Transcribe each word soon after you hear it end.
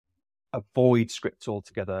avoid scripts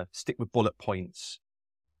altogether, stick with bullet points,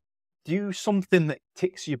 do something that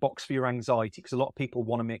ticks your box for your anxiety, because a lot of people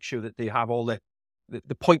want to make sure that they have all the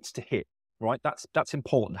points to hit, right? That's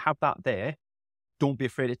important. Have that there. Don't be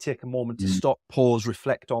afraid to take a moment to stop, pause,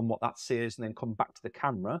 reflect on what that says, and then come back to the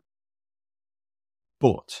camera.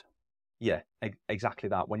 But yeah, exactly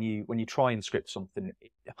that. When you try and script something,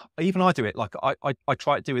 even I do it. Like I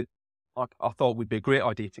try to do it. I thought it would be a great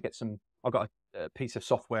idea to get some. I got a piece of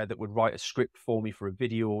software that would write a script for me for a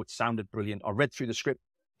video. It sounded brilliant. I read through the script.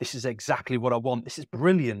 This is exactly what I want. This is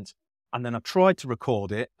brilliant. And then I tried to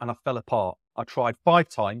record it and I fell apart. I tried 5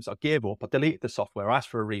 times. I gave up. I deleted the software. I asked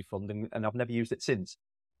for a refund and I've never used it since.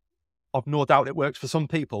 I've no doubt it works for some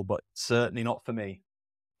people, but certainly not for me.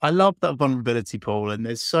 I love that vulnerability, Paul. And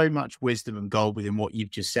there's so much wisdom and gold within what you've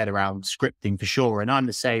just said around scripting for sure. And I'm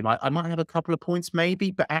the same. I might have a couple of points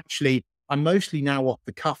maybe, but actually I'm mostly now off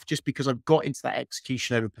the cuff just because I've got into that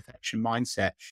execution over perfection mindset.